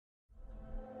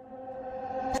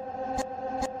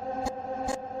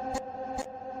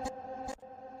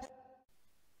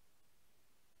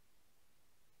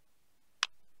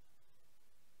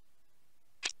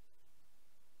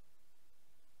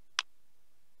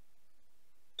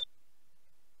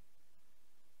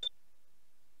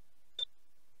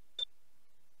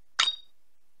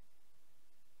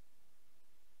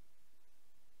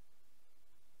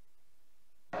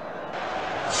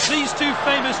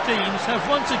famous teams have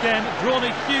once again drawn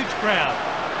a huge crowd.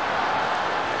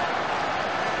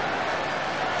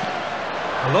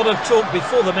 A lot of talk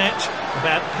before the match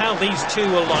about how these two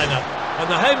will line up, and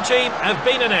the home team have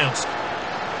been announced.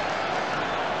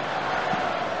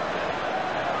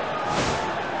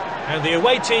 And the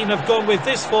away team have gone with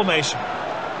this formation.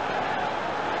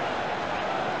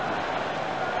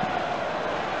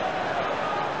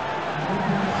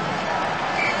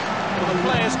 Well, the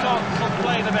players can't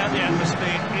complain about the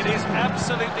atmosphere. It is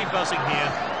absolutely buzzing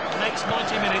here. The next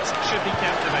 90 minutes should be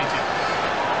captivating.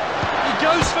 He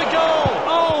goes for goal!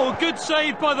 Oh, good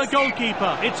save by the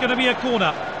goalkeeper. It's going to be a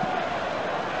corner.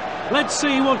 Let's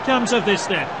see what comes of this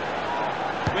then.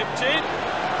 Whipped in.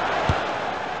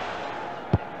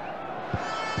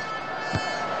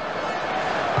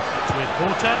 It's with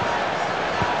Porter.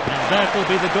 And that will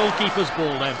be the goalkeeper's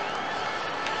ball then.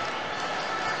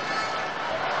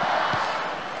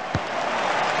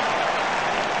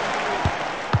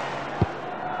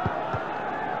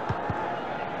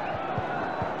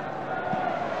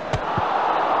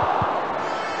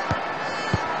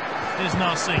 Here's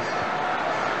Narsi.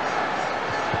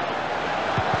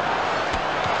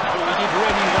 Oh, he did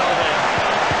really well there.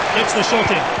 Gets the shot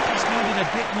in. He's needed a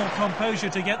bit more composure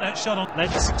to get that shot on.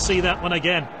 Let's see that one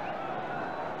again.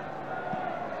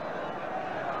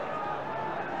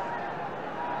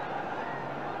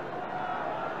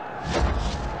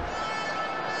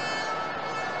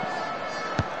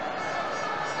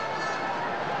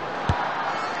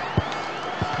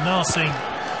 Narsi.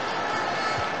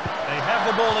 Have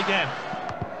the ball again.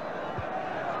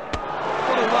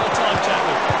 What a well-timed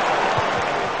tackle.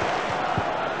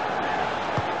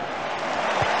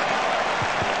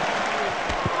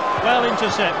 Well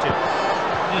intercepted.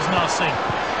 Here's Narsingh.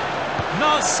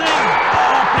 Narsingh!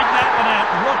 Oh, picked that one out.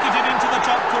 Rocketed into the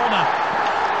top corner.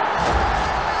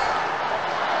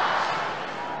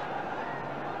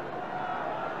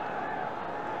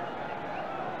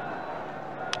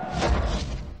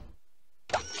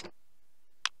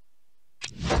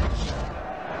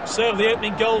 So the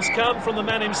opening goals come from the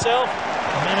man himself.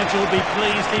 The manager will be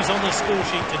pleased he's on the score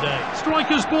sheet today.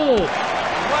 Striker's ball.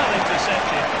 Well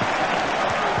intercepted.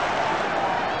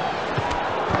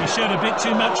 He showed a bit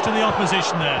too much to the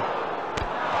opposition there.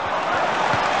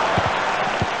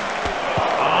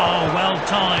 Oh, well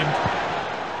timed.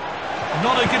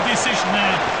 Not a good decision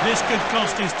there. This could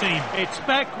cost his team. It's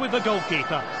back with the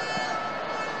goalkeeper.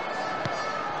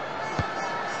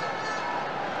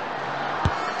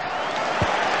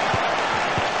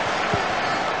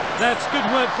 That's good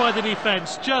work by the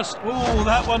defence. Just, oh,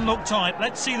 that one looked tight.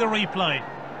 Let's see the replay.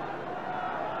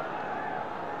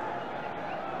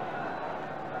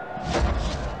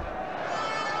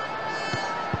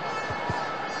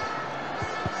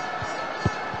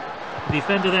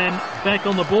 Defender then back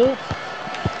on the ball.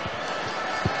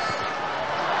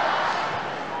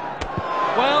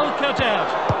 Well cut out.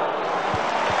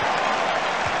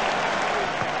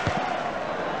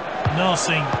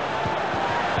 Narsingh.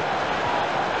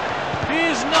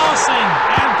 Here's Narsingh,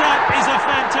 and that is a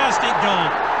fantastic goal.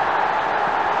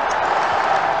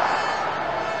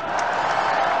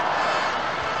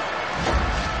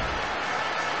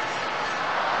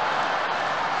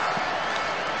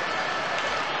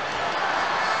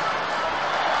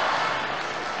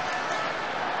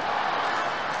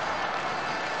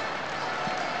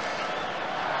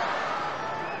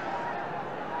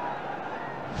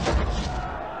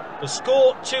 The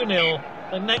score 2-0.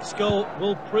 The next goal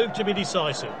will prove to be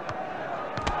decisive.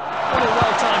 What a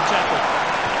well-timed tackle.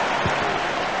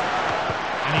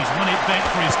 And he's won it back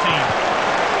for his team.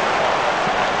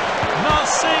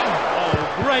 Narsingh! Oh,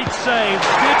 great save.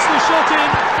 Gets the shot in.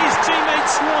 His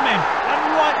teammates swarm him.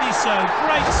 And rightly so.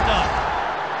 Great stuff.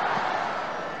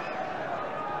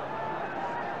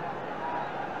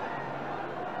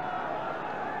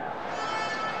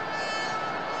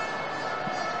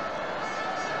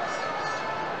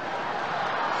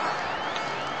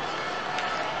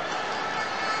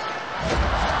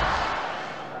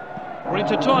 We're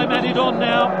into time added on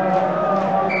now.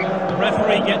 The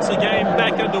referee gets the game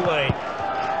back underway.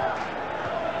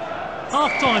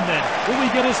 Half-time then. Will we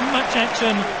get as much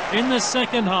action in the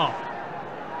second half?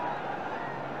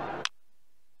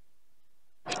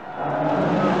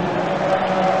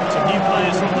 Some new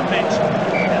players on the pitch.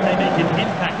 Can they make an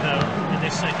impact, though, in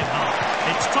this second half?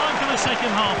 It's time for the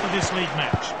second half of this league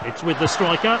match. It's with the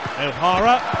striker,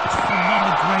 O'Hara.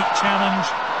 Another great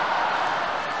challenge.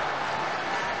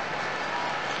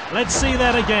 Let's see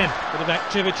that again. Bit of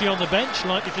activity on the bench.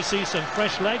 Likely to see some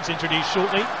fresh legs introduced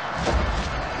shortly.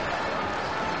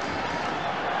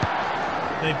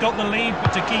 They've got the lead,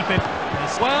 but to keep it.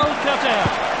 It's well cut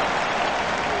out.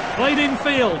 Played in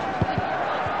field. Oh,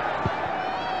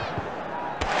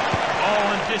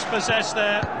 and dispossessed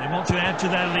there. They want to add to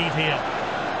their lead here.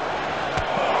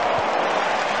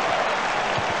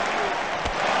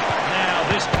 Now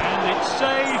this, and it's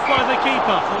saved by the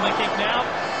keeper. Corner kick now.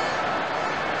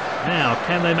 Now,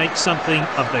 can they make something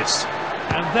of this?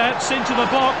 And that's into the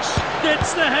box.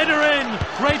 Gets the header in.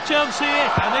 Great chance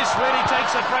here. And this really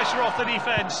takes the pressure off the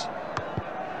defence.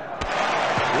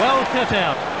 Well cut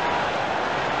out.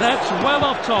 That's well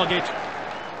off target.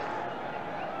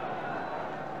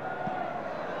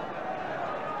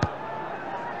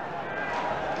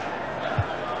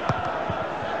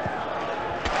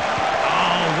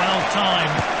 Oh, well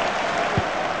timed.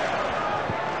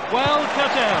 Well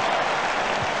cut out.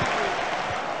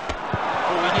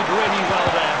 Oh, he did really well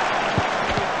there.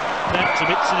 That's a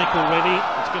bit cynical, really.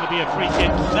 It's going to be a free kick.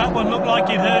 That one looked like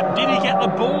it hurt. Did he get the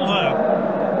ball, though?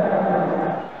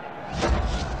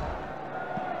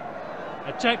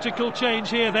 A tactical change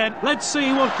here, then. Let's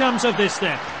see what comes of this,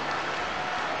 then.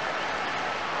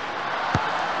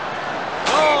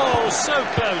 Oh, so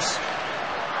close.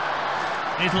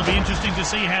 It'll be interesting to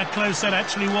see how close that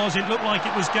actually was. It looked like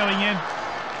it was going in.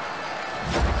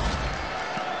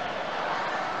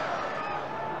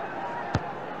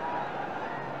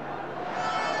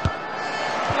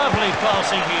 Lovely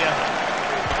passing here.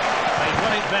 They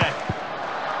won it back.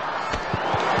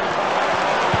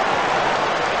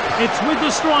 It's with the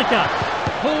striker.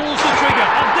 Pulls the trigger.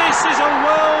 And this is a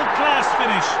world-class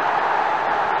finish.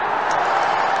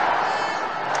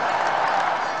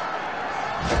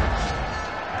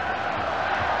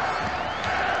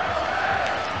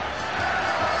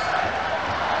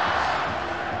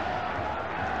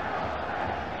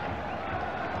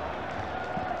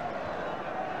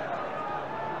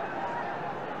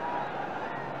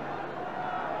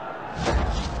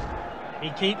 He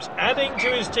keeps adding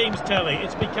to his team's tally.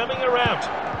 It's becoming a rout.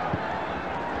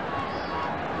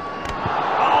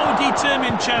 Oh,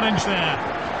 determined challenge there.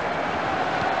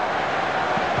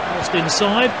 Just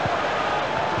inside.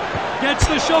 Gets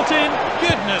the shot in.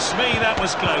 Goodness me, that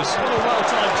was close. What a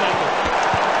well-timed tackle.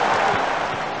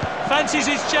 Fancies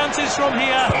his chances from here.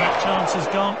 That chance is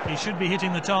gone. He should be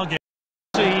hitting the target.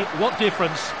 See what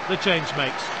difference the change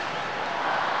makes.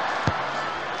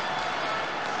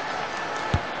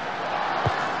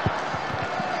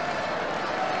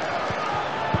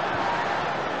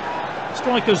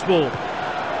 Striker's ball.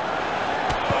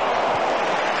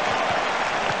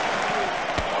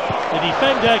 The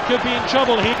defender could be in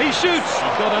trouble here. He shoots. He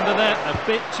got under that a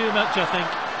bit too much, I think.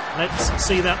 Let's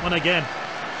see that one again.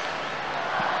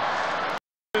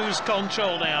 Lose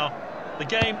control now. The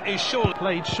game is short.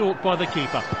 Played short by the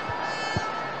keeper.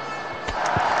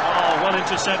 Oh, well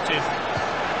intercepted.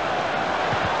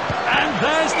 And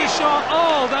there's the shot.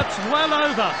 Oh, that's well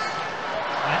over.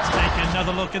 Let's take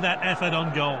another look at that effort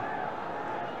on goal.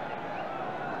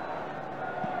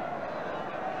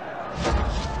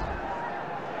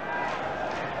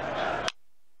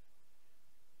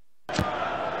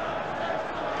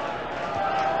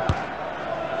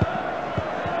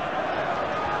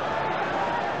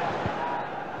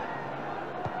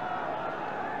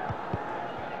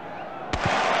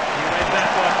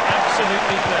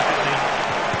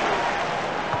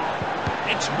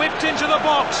 It's whipped into the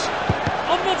box.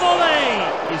 On the volley.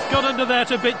 He's got under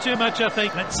that a bit too much, I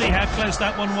think. Let's see how close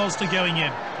that one was to going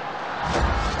in.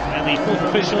 And the fourth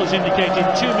official has indicated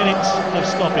 2 minutes of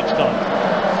stoppage time.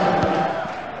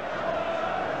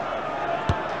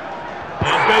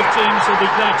 And both teams will be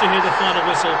glad to hear the final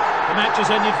whistle. The match has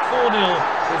ended 4-0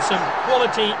 with some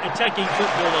quality attacking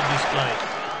football on display.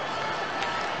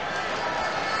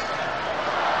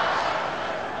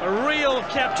 A real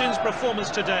captain's performance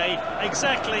today,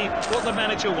 exactly what the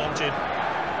manager wanted.